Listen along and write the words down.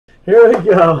Here we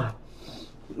go.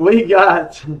 We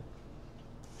got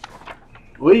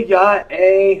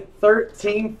a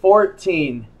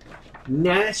 13-14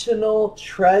 National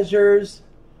Treasures.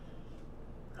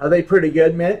 Are they pretty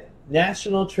good, Mitt?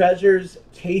 National Treasures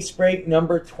case break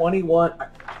number 21.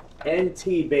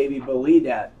 NT, baby, believe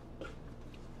that.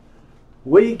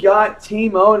 We got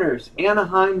team owners: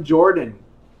 Anaheim Jordan,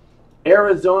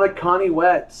 Arizona Connie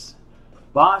Wetz,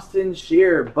 Boston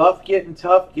Shear, Buff Getting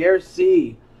Tough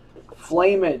Garcia,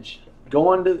 Flamage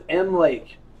going to M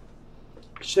Lake,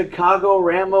 Chicago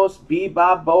Ramos,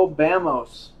 Bebob Bo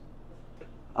Bamos,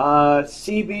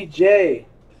 CBJ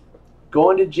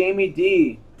going to Jamie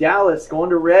D, Dallas going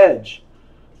to Reg,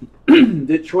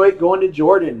 Detroit going to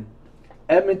Jordan,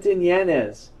 Edmonton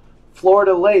Yanez,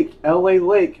 Florida Lake, LA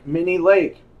Lake, Mini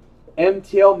Lake,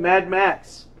 MTL Mad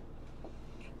Max.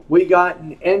 We got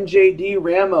an NJD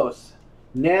Ramos,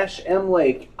 Nash M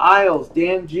Lake, Isles,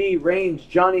 Dan G, Range,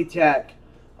 Johnny Tack,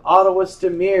 Ottawa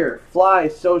Stamir, Fly,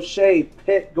 Soche,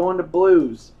 Pitt going to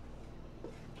Blues.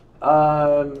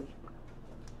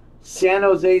 San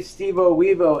Jose Stevo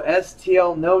Wevo,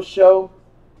 STL No Show,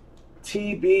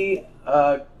 TB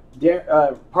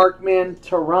Parkman,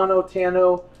 Toronto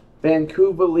Tano,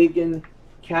 Vancouver Legan,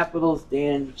 Capitals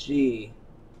Dan G.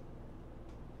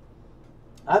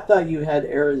 I thought you had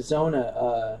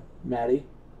Arizona, Maddie.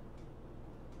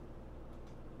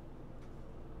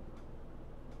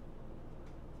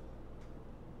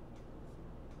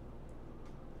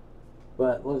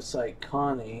 But looks like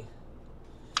Connie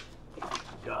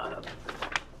got him.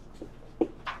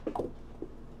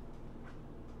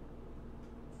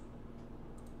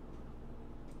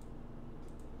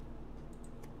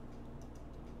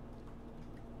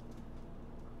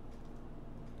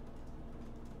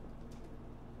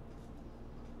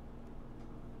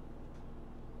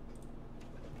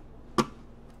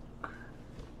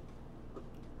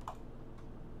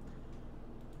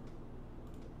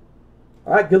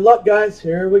 All right, good luck, guys.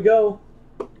 Here we go.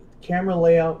 Camera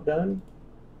layout done.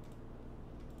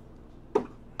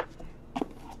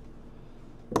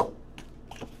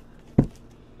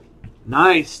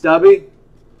 Nice, Stubby.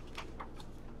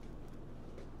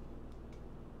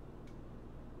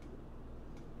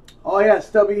 Oh, yeah,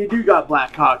 Stubby, you do got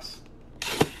Blackhawks.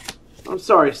 I'm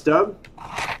sorry, Stub.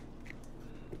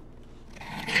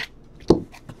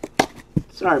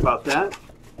 Sorry about that.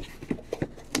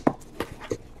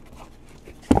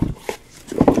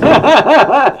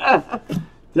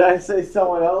 Did I say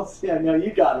someone else? Yeah, no,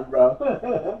 you got him,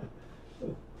 bro.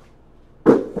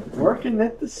 Working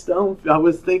at the stone. I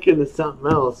was thinking of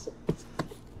something else.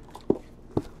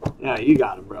 Yeah, you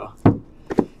got him, bro.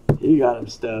 You got him,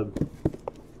 Stub.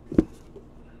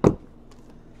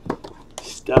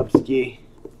 Stubski.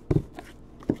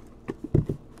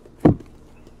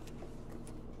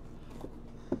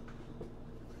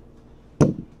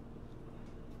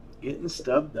 Getting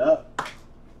stubbed up.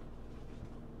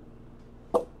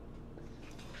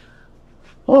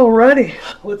 Alrighty,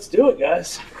 let's do it,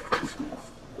 guys.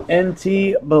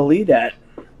 NT believe that.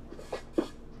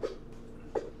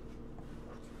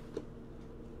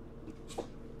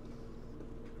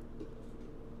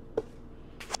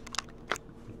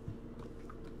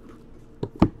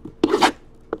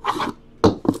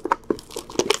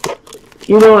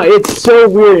 You know, it's so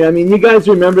weird. I mean, you guys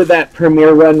remember that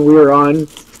premiere run we were on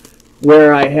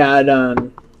where I had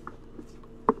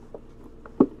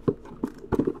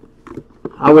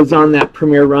I was on that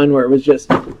premiere run where it was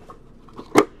just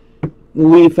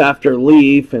leaf after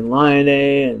leaf and Lion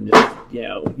A and just, you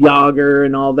know, Yager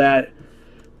and all that.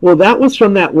 Well, that was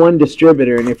from that one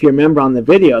distributor, and if you remember on the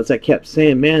videos, I kept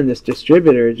saying, man, this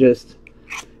distributor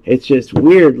it's just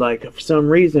weird. Like, for some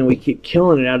reason, we keep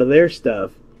killing it out of their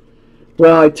stuff.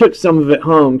 Well, I took some of it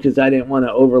home because I didn't want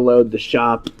to overload the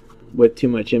shop with too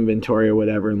much inventory or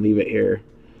whatever and leave it here.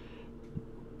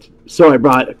 So I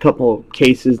brought a couple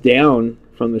cases down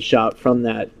from the shop from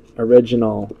that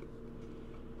original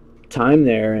time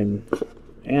there, and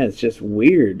yeah, it's just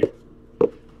weird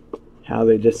how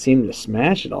they just seem to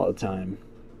smash it all the time.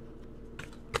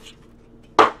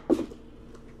 I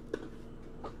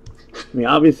mean,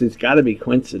 obviously it's got to be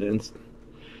coincidence.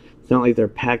 It's not like they're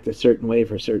packed a certain way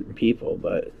for certain people,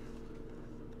 but...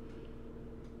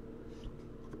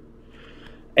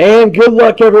 And good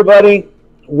luck, everybody.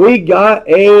 We got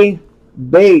a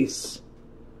base.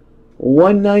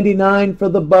 $199 for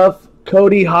the buff.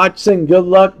 Cody Hodgson. Good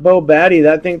luck, Bo Batty.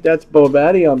 I think that's Bo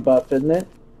Batty on buff, isn't it?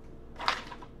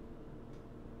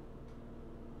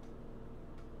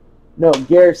 No,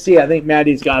 Garcia. I think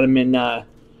Maddie's got him in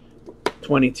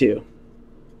 22.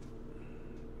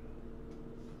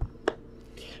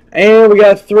 And we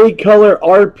got 3-color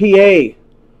RPA.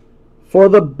 For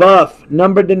the Buff,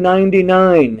 number to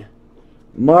 99,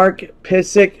 Mark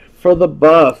Pysyk for the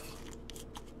Buff.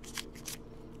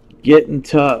 Getting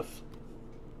tough.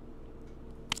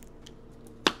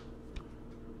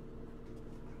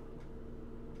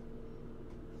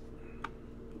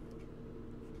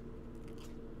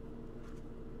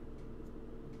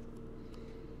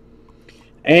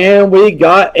 And we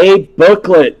got a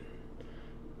booklet.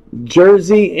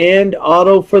 Jersey and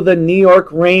auto for the New York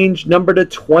Range, number to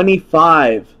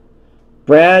 25.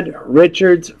 Brad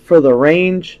Richards for the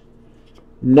Range,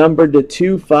 number to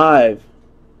 25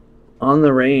 on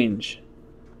the Range.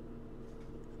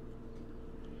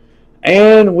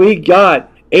 And we got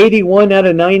 81 out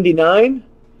of 99.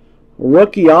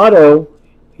 Rookie auto,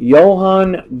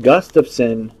 Johan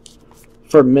Gustafsson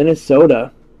for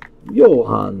Minnesota.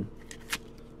 Johan.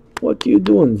 What you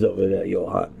doing over there,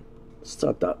 Johan?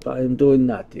 Shut up. I am doing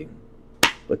nothing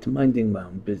but minding my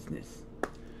own business.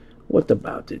 What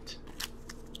about it?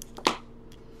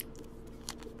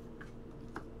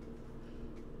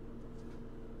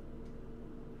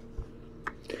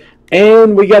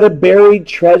 And we got a Buried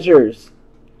Treasures.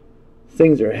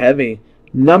 Things are heavy.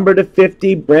 Number to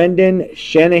 50, Brendan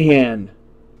Shanahan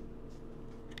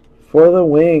for the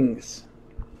Wings.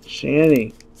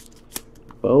 Shanny.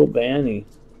 Bo Banny.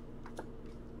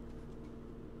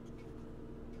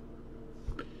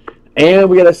 And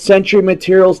we got a Century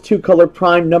Materials 2-color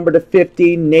prime, number to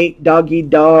 50, Nate Doggy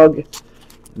Dog,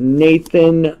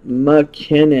 Nathan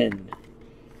McKinnon.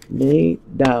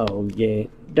 Nate Doggy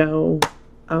Dog.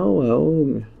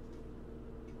 Oh.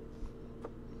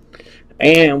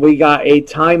 And we got a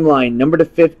Timeline, number to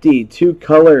 50,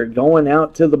 2-color, going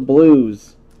out to the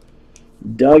Blues.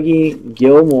 Dougie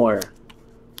Gilmore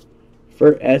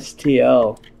for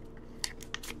STL.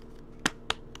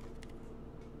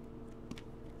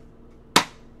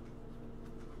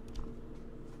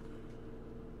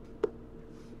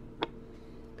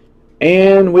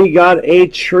 And we got a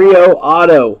Trio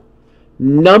auto,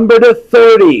 number to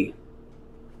 30.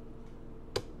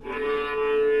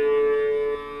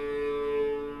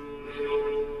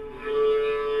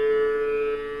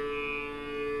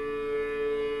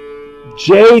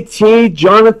 JT,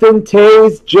 Jonathan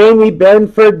Toews, Jamie Benn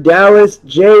for Dallas,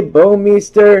 Jay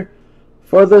Bouwmeester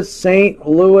for the St.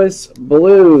 Louis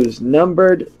Blues,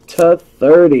 numbered to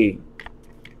 30.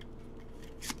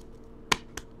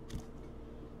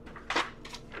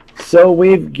 So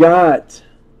we've got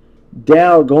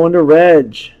Dow going to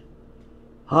Reg,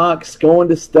 Hawks going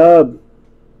to Stub,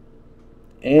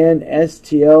 and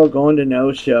STL going to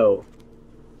No Show.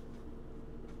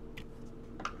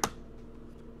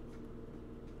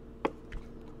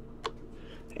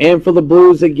 And for the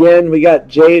Blues again, we got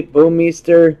Jay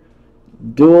Bouwmeester,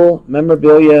 dual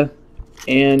memorabilia,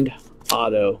 and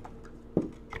auto.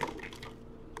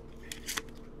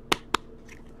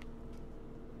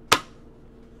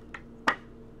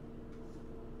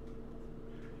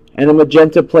 And a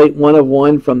magenta plate 1 of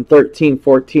 1 from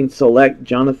 1314 Select,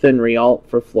 Jonathan Rialt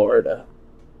for Florida.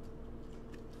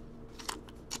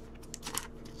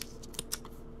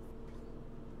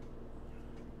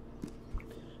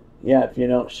 Yeah, if you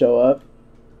don't show up,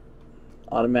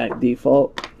 automatic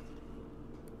default.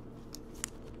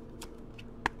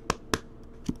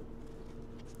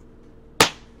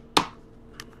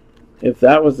 If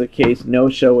that was the case, No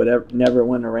Show would never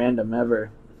win a random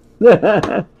ever.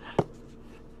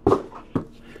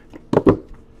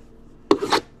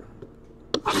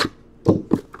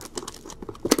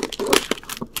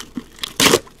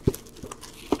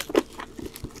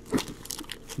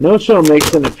 No Show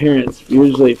makes an appearance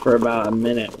usually for about a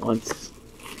minute,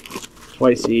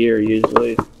 twice a year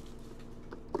usually.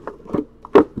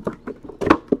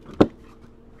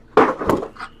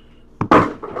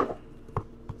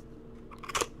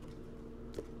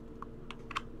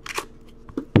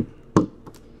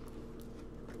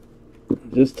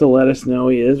 Just to let us know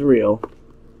he is real.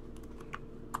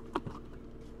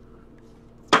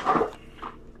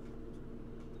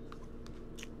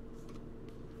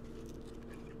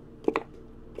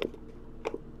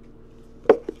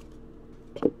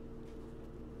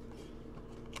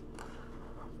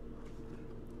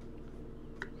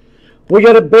 We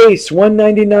got a base,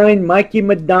 199, Mikey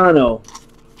Modano.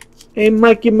 Hey,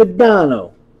 Mikey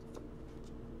Modano.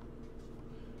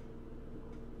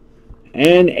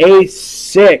 And a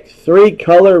sick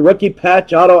 3-color rookie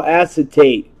patch auto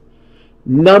acetate.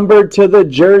 Numbered to the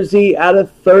jersey out of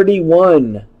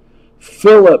 31.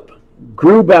 Philip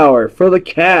Grubauer for the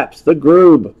Caps, the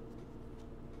Grub.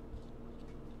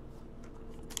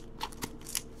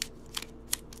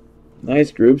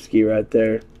 Nice Grubski right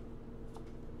there.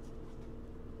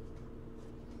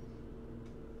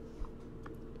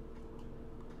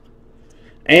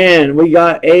 And we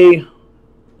got a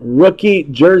rookie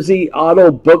jersey auto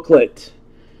booklet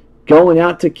going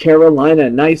out to Carolina.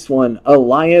 Nice one.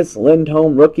 Elias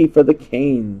Lindholm, rookie for the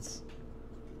Canes.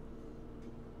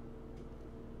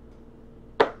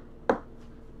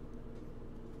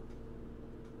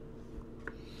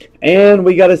 And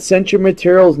we got a Century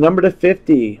Materials number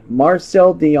 /50,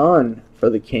 Marcel Dion for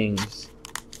the Kings.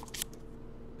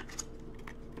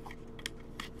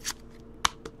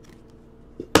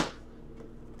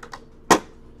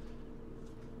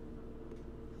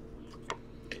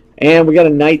 And we got a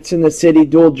Knights in the City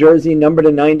dual jersey number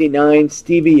 /99,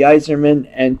 Stevie Yzerman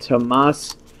and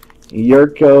Tomas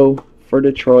Jurko for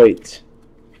Detroit.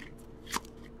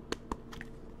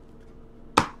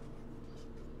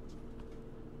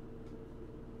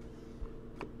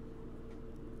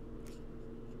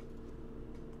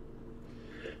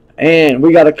 And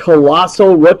we got a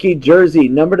Colossal rookie jersey,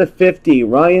 number /50,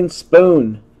 Ryan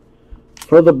Spoon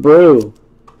for the Brew.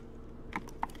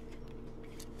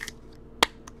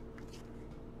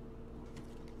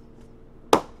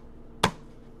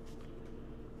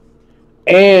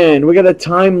 And we got a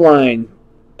Timeline,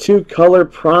 2-color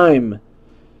prime,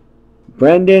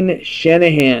 Brendan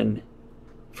Shanahan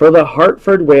for the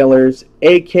Hartford Whalers,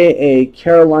 a.k.a.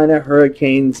 Carolina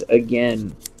Hurricanes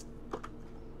again.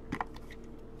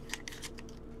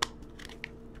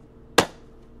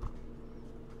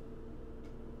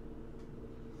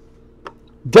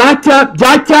 Dot top,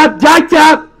 dot top, dot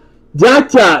top, dot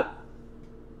top.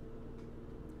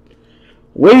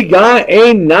 We got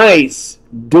a nice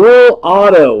dual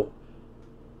auto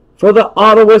for the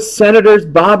Ottawa Senators,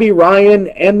 Bobby Ryan,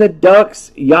 and the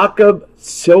Ducks, Jakob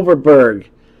Silverberg,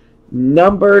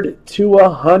 numbered to a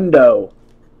hundo.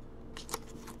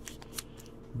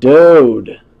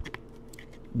 Dude.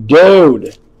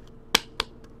 Dude.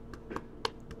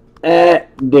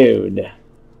 Dude.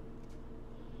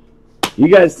 You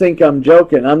guys think I'm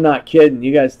joking. I'm not kidding.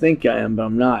 You guys think I am, but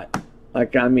I'm not.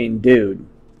 Like, I mean, dude.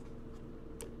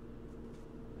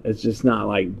 It's just not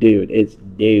like dude. It's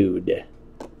dude.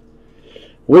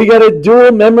 We got a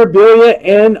dual memorabilia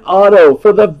and auto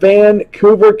for the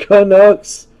Vancouver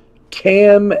Canucks.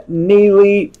 Cam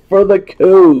Neely for the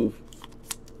Couve.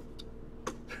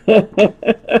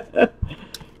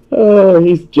 Oh,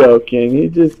 he's joking.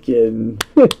 He's just kidding.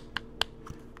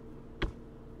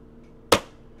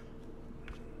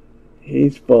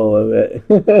 He's full of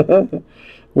it.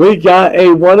 We got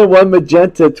a 101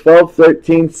 Magenta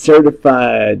 12-13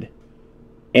 certified.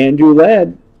 Andrew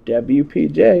Ladd,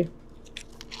 WPJ.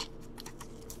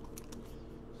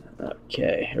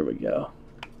 Okay, here we go.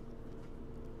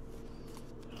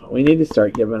 We need to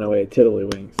start giving away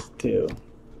Tiddlywinks too.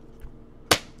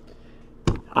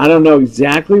 I don't know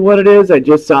exactly what it is. I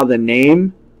just saw the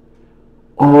name.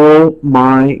 Oh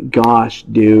my gosh,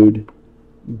 dude.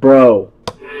 Bro.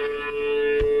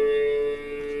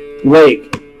 Wait.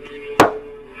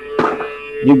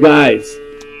 You guys.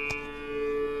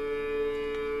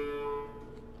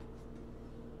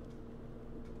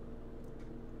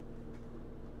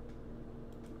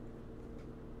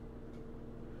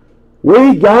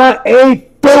 We got a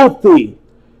filthy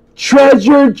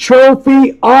treasured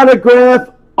trophy autograph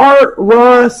Art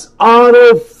Ross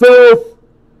auto filth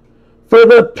for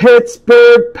the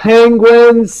Pittsburgh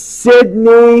Penguins,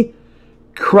 Sidney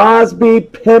Crosby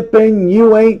pimpin',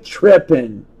 you ain't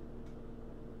trippin'.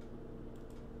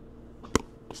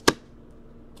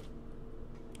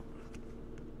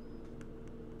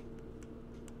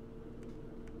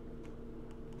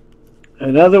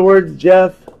 In other words,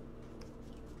 Jeff,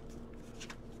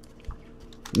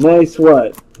 nice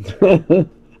what?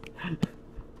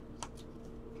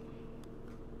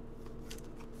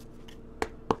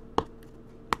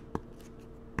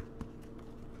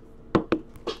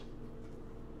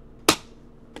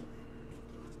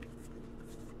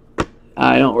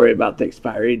 I don't worry about the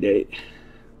expiry date.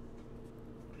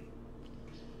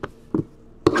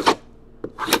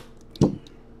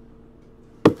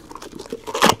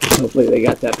 Hopefully they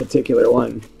got that particular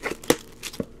one.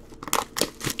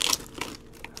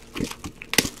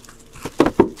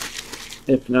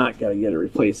 If not, gotta get a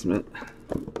replacement.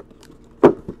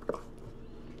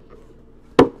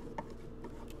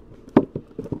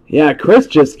 Yeah, Chris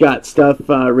just got stuff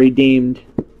redeemed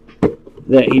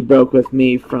that he broke with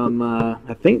me from,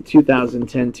 I think,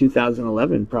 2010,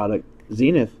 2011 product,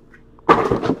 Zenith.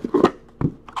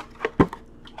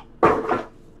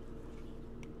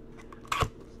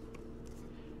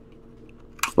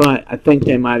 But I think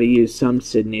they might have used some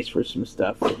Sydneys for some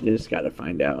stuff. You just got to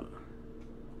find out.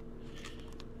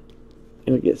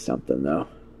 You'll get something, though,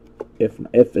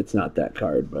 if it's not that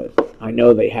card. But I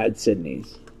know they had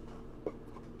Sydneys.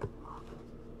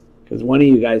 Because one of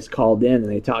you guys called in and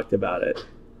they talked about it.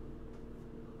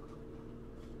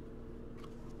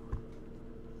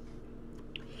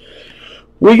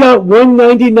 We got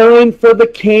 199 for the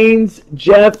Canes,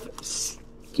 Jeff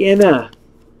Skinner.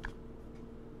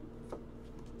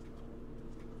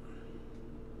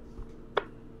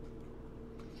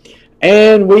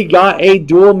 And we got a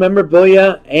dual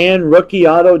memorabilia and rookie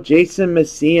auto, Jason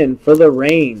Messian for the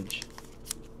Range.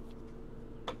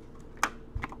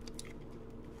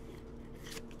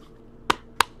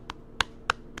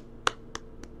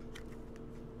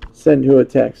 Send who a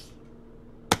text.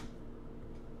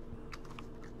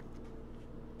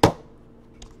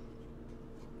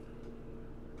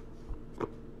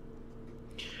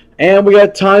 And we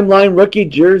got Timeline rookie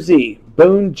jersey,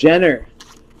 Boone Jenner.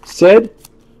 Sid?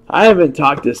 I haven't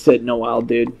talked to Sid in a while,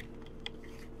 dude.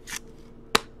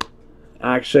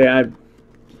 Actually,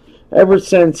 ever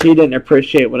since he didn't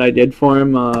appreciate what I did for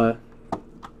him,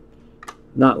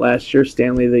 not last year,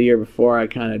 Stanley the year before, I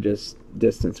kind of just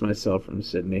distanced myself from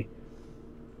Sydney.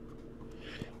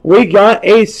 We got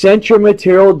a Century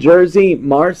Material jersey,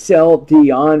 Marcel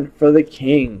Dion for the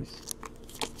Kings.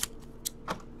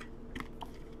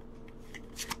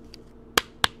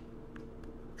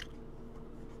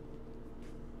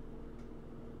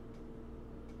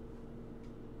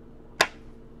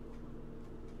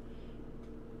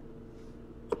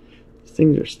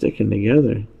 Things are sticking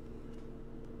together.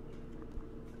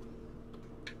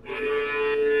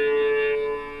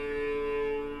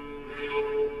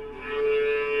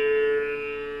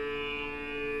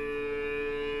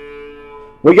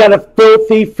 We got a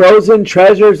filthy Frozen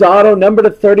Treasures auto, number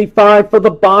 /35 for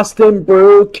the Boston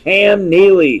Brew, Cam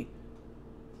Neely.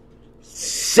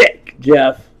 Sick,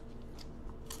 Jeff.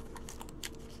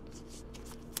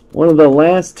 One of the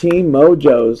last team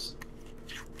mojos.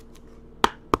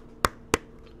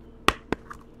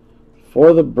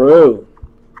 For the Brew.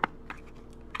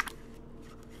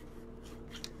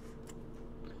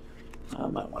 I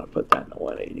might want to put that in a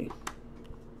 180.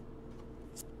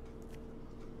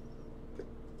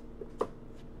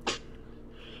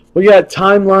 We got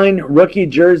Timeline rookie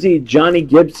jersey, Johnny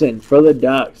Gibson for the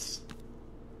Ducks.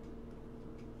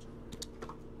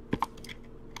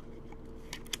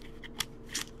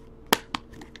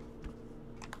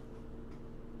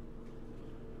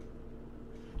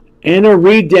 And a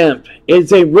redemp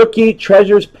is a rookie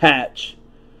treasures patch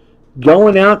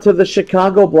going out to the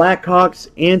Chicago Blackhawks,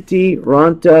 Antti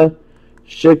Raanta,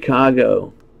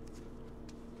 Chicago.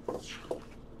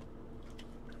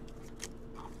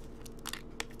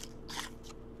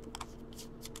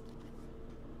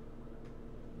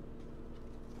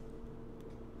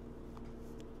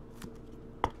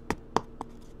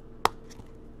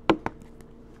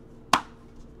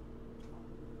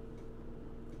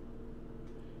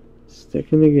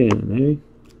 Sticking again,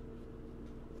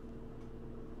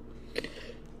 eh?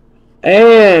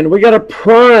 And we got a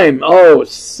prime. Oh,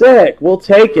 sick. We'll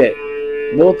take it.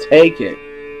 We'll take it.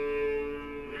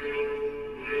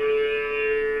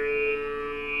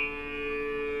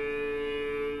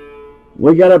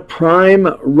 We got a prime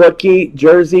rookie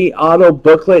jersey auto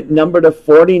booklet number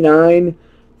 /49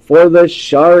 for the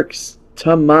Sharks,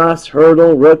 Tomas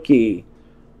Hertl rookie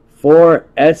for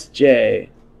SJ.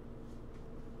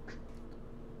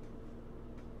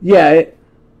 Yeah,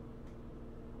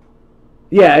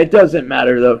 it doesn't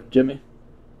matter though, Jimmy.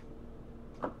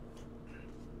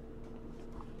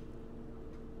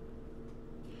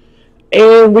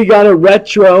 And we got a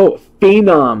retro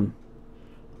phenom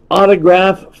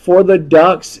autograph for the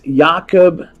Ducks,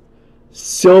 Jakob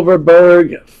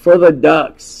Silverberg for the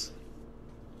Ducks.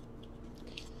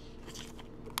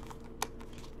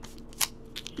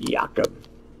 Jakob.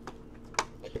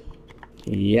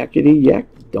 Yakety yak,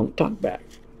 don't talk back.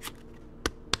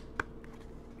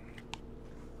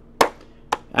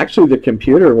 Actually, the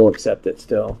computer will accept it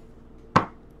still.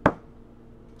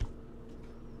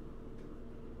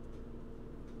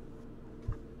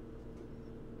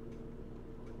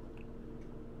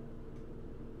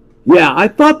 Yeah, I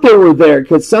thought they were there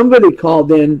because somebody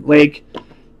called in, like, I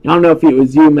don't know if it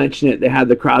was you mentioned it, they had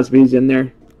the Crosbys in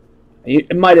there.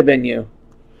 It might have been you.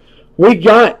 We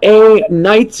got a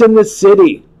Knights in the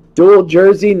City dual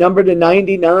jersey number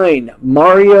 /99,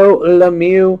 Mario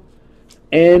Lemieux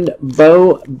and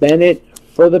Bo Bennett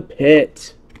for the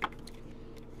Pit.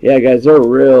 Yeah, guys, they're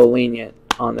real lenient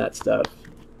on that stuff.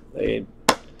 They,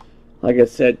 like I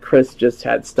said, Chris just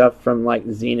had stuff from like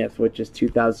Zenith, which is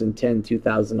 2010,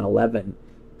 2011.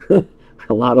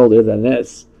 A lot older than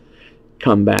this.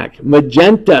 Come back.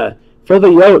 Magenta for the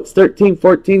Yotes,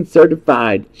 13-14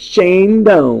 certified. Shane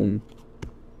Doan.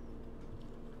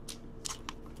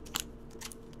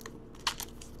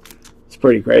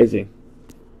 pretty crazy.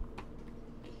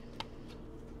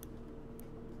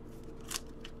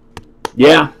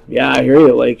 Yeah, I hear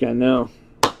you, Lake. I know.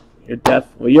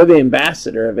 You're the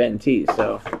ambassador of NT,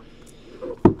 so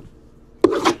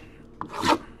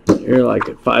you're like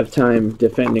a 5-time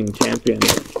defending champion.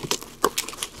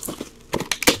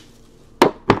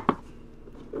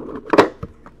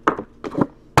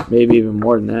 Maybe even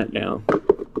more than that now.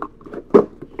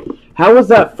 How was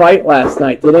that fight last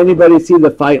night? Did anybody see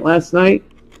the fight last night?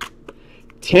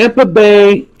 Tampa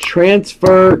Bay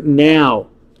transfer now.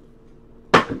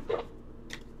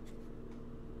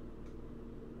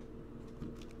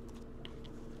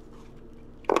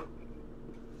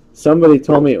 Somebody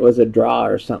told me it was a draw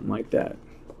or something like that.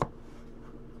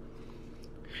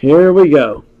 Here we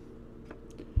go.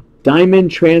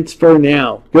 Diamond transfer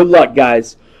now. Good luck,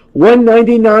 guys.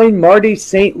 199 Marty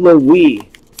St. Louis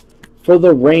for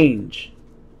the range.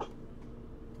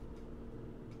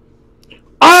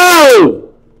 Oh!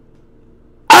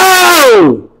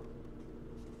 Oh!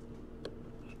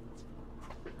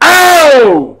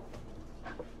 Oh!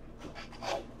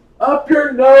 Up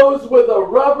your nose with a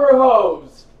rubber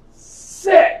hose.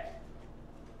 Sick!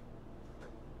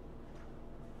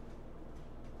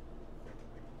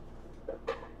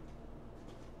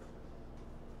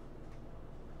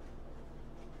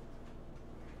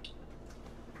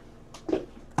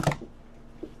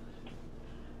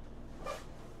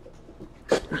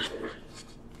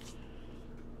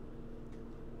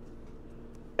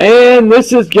 And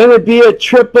this is going to be a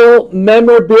triple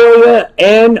memorabilia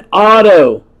and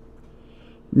auto.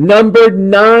 Numbered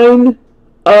 9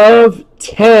 of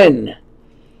 10.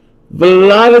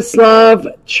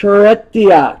 Vladislav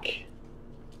Tretiak.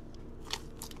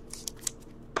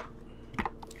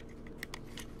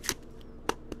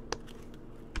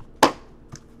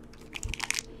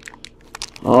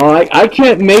 Oh, I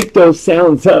can't make those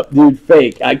sounds up, dude.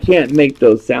 Fake. I can't make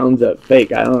those sounds up.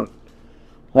 Fake. I don't.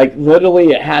 Like, literally,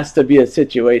 it has to be a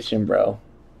situation, bro.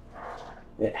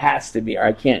 It has to be, or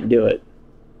I can't do it.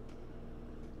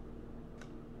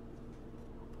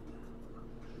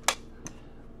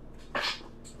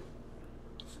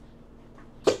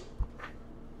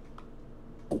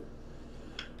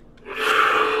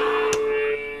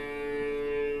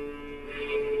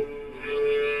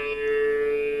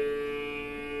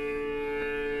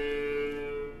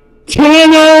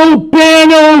 Tano,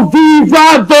 Bano,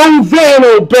 Viva,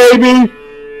 Vano, baby!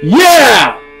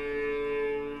 Yeah!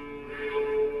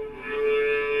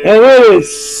 And it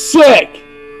is sick!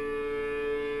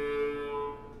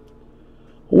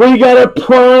 We got a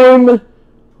prime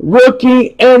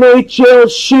rookie NHL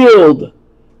Shield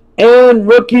and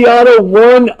rookie auto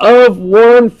 1 of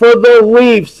 1 for the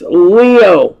Leafs,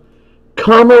 Leo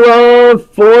Komarov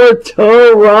for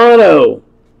Toronto.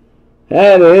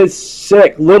 That is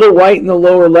sick. Little white in the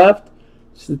lower left.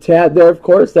 Just a tad there, of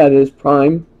course. That is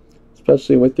prime,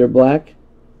 especially with their black.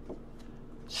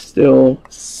 Still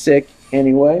sick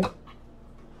anyway.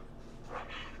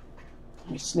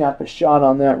 Let me snap a shot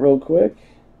on that real quick.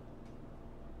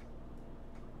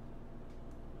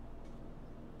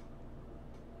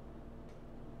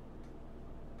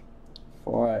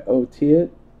 Before I OT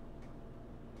it.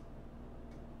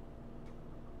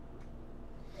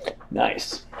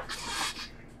 Nice.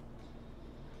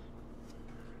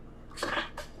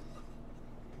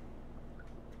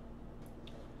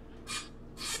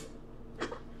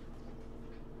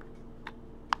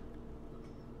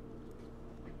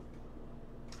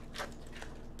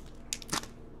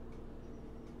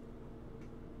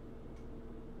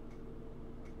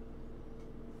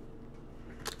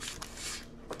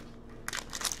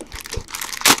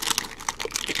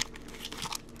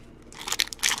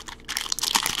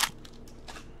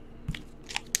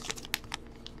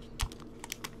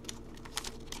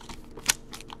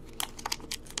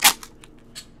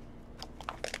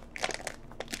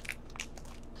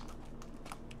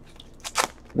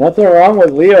 Nothing wrong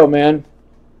with Leo, man.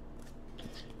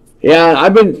 Yeah,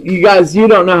 you guys, you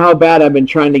don't know how bad I've been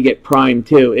trying to get Prime,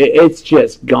 too. It's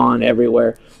just gone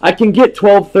everywhere. I can get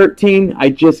 12, 13. I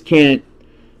just can't.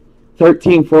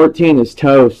 13, 14 is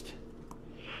toast.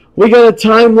 We got a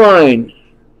timeline.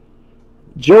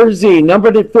 Jersey,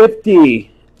 number to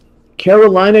 50.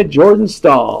 Carolina, Jordan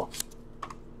Staal.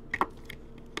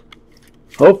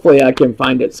 Hopefully I can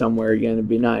find it somewhere again. It'd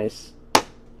be nice.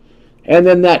 And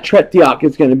then that Tretiak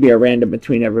is going to be a random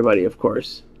between everybody, of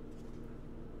course.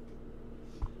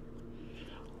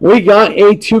 We got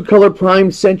a 2-color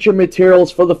prime Century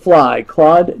Materials for the Fly,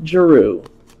 Claude Giroux.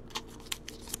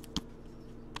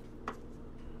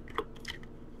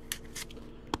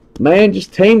 Man,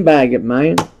 just team bag it,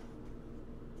 man.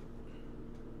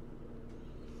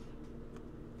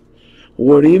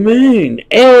 What do you mean?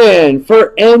 And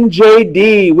for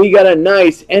NJD, we got a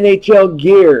nice NHL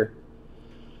gear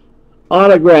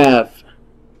autograph.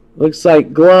 Looks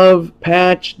like glove,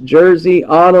 patch, jersey,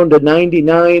 auto to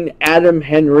 99, Adam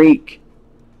Henrique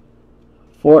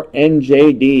for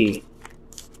NJD.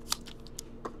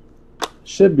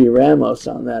 Should be Ramos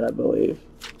on that, I believe.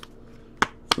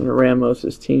 One of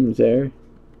Ramos's teams there.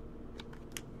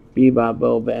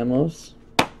 Bebop Vamos.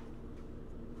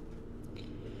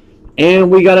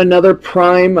 And we got another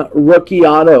Prime rookie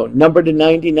auto, number to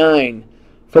 99,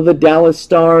 for the Dallas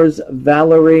Stars,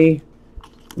 Valerie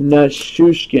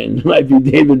Nashushkin. Might be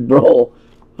David Brohl.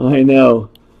 I know.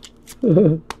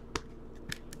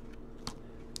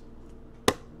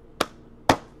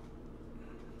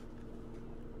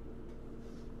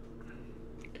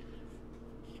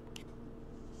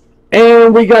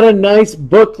 And we got a nice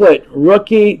booklet,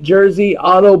 rookie jersey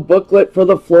auto booklet for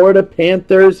the Florida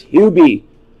Panthers, Hubie.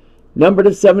 Number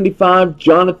to 75,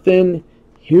 Jonathan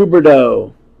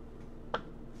Huberdeau.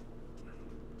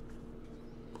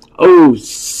 Oh,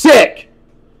 sick!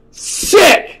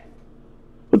 Sick!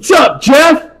 What's up,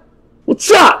 Jeff?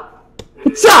 What's up?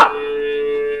 What's up?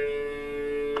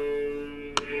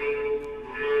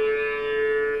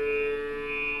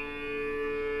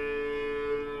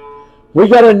 We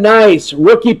got a nice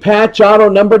rookie patch auto,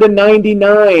 number to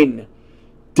 99,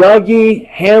 Dougie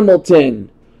Hamilton.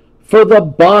 For the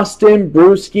Boston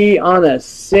Brewski on a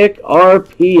sick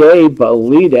RPA.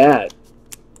 Believe that.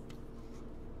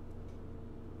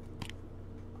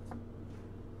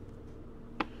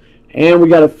 And we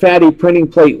got a fatty printing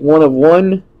plate 1 of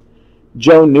 1.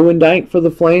 Joe Nieuwendyk for the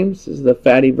Flames. This is the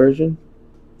fatty version.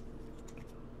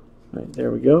 All right,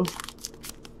 there we go.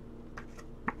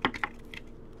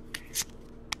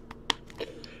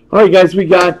 All right, guys, we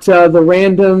got the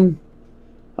random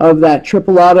of that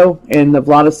triple auto and the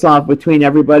Vladislav between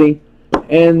everybody.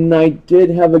 And I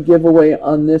did have a giveaway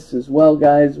on this as well,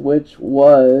 guys, which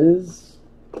was...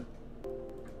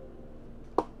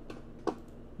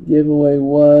 Giveaway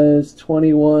was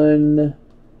 21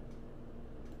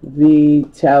 the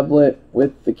tablet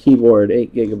with the keyboard,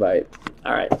 8 GB.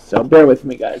 All right, so bear with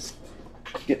me, guys.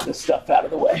 Get this stuff out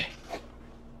of the way.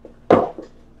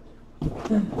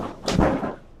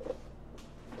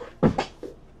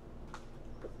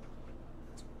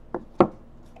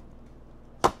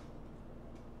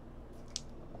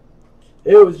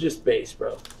 It was just base,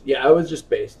 bro. Yeah, it was just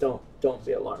base. Don't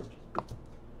be alarmed.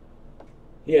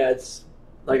 Yeah, it's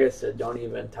like I said, don't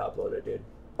even top load it, dude.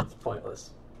 It's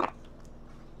pointless.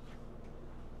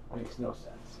 Makes no sense.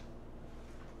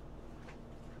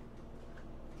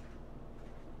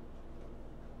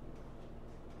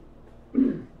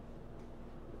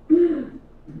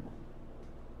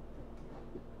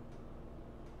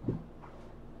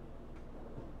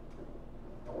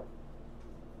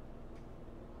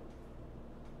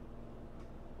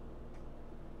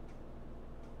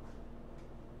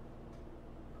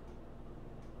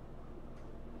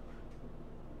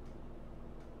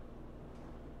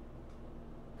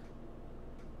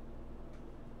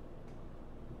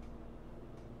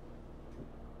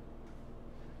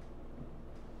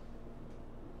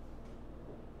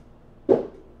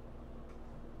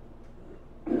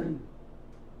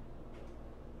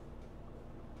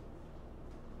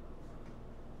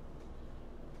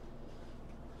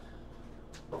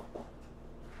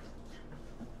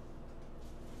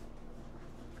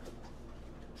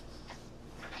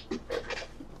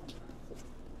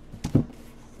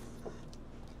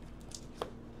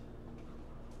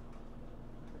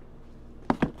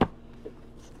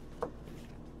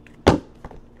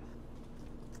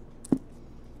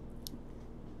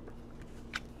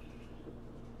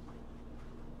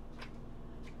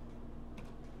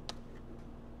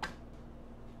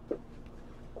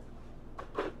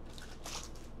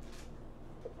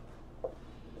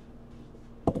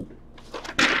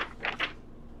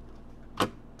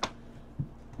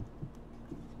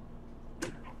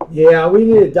 Yeah, we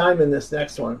need a diamond this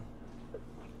next one.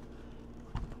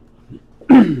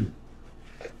 I'm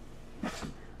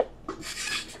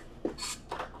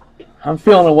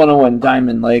feeling a 101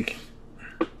 diamond like.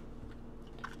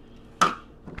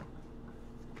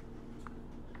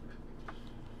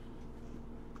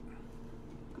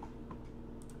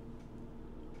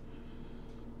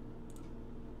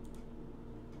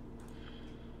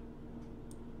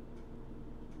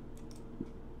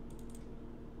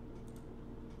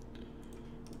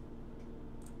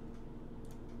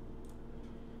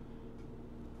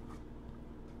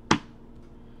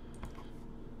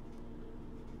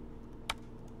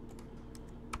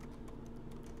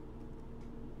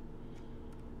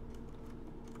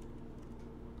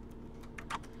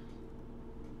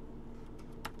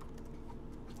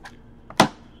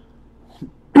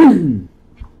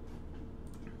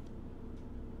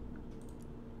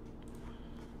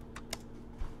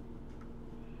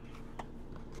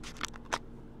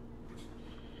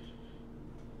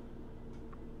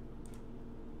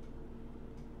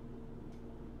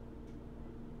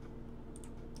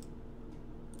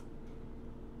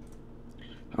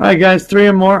 Alright guys, 3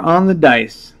 or more on the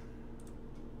dice.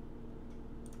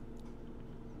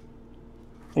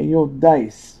 Hey yo,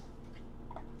 dice.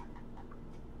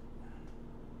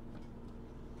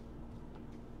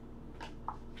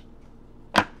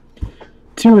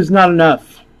 Two is not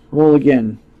enough. Roll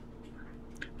again.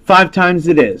 5 times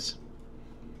it is.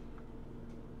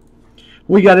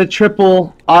 We got a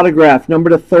triple autograph, number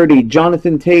to 30.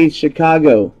 Jonathan Toews,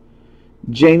 Chicago.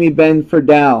 Jamie Benn for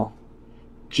Dow.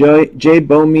 Jay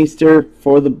Bouwmeester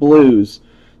for the Blues.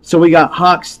 So we got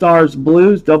Hawks, Stars,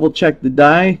 Blues. Double check the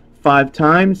die 5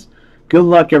 times. Good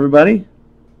luck, everybody.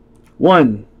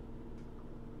 1,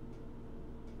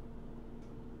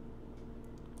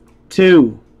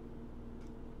 2,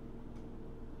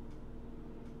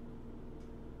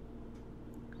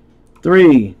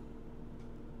 3,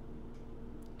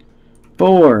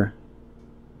 4.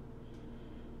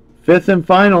 5th and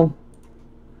final.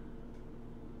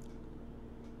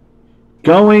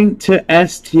 Going to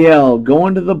STL.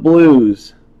 Going to the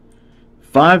Blues.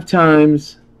 5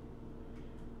 times.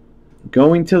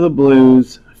 Going to the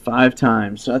Blues 5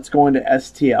 times. So that's going to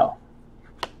STL.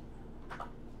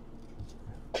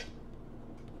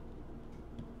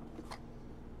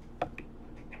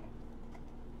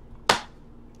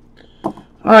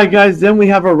 Alright guys, then we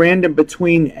have a random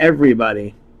between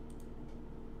everybody.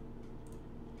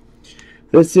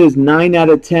 This is 9 out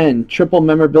of 10. Triple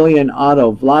memorabilia and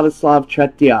auto. Vladislav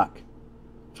Tretiak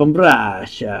from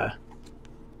Russia.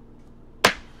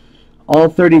 All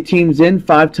 30 teams in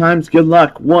 5 times. Good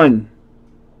luck. 1,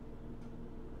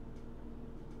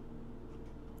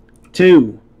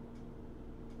 2,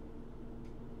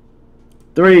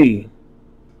 3,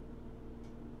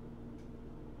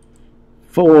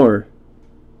 4.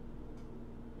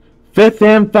 5th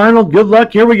and final. Good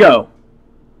luck. Here we go.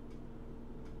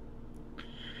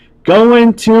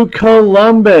 Going to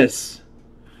Columbus.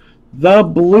 The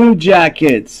Blue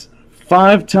Jackets.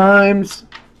 5 times.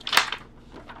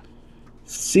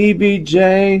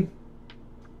 CBJ,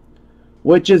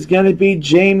 which is going to be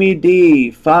Jamie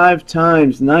D. 5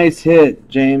 times. Nice hit,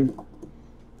 James.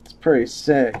 It's pretty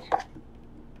sick.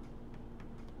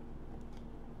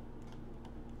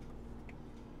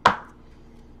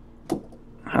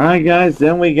 Alright guys,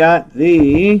 then we got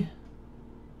the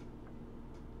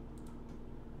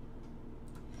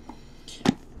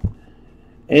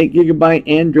 $8 GB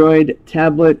Android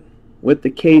tablet with the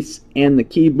case and the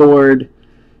keyboard,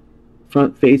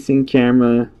 front facing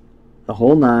camera, the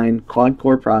whole 9, quad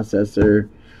core processor.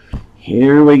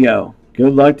 Here we go.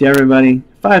 Good luck to everybody.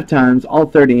 5 times, all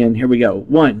 30 in. Here we go.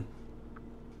 1,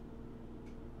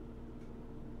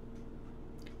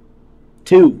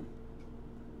 2,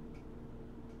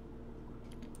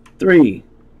 3,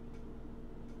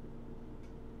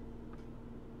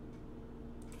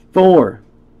 4.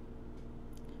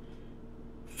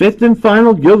 5th and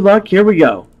final. Good luck. Here we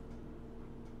go.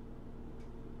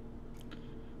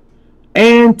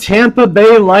 And Tampa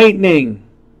Bay Lightning.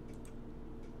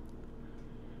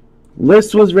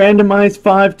 List was randomized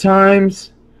 5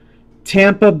 times.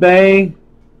 Tampa Bay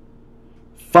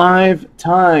 5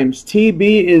 times.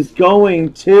 TB is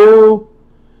going to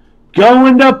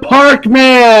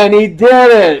Parkman. He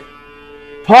did it.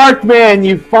 Parkman,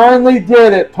 you finally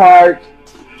did it, Park.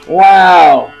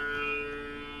 Wow.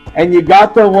 And you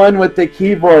got the one with the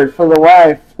keyboard for the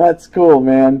wife. That's cool,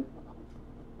 man.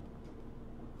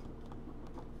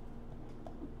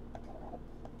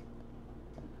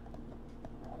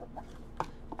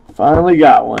 Finally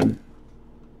got one.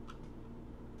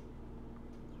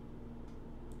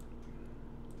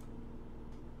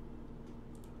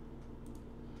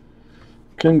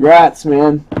 Congrats,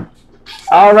 man.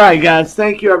 All right, guys.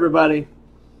 Thank you, everybody.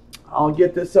 I'll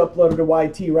get this uploaded to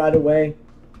YT right away.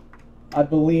 I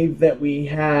believe that we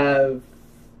have,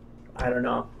 I don't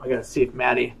know. I got to see if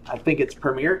Maddie, I think it's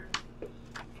Premiere,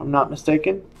 if I'm not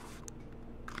mistaken,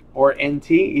 or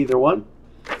NT, either one.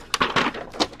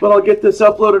 But I'll get this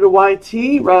uploaded to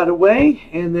YT right away,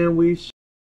 and then we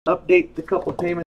update the couple payments.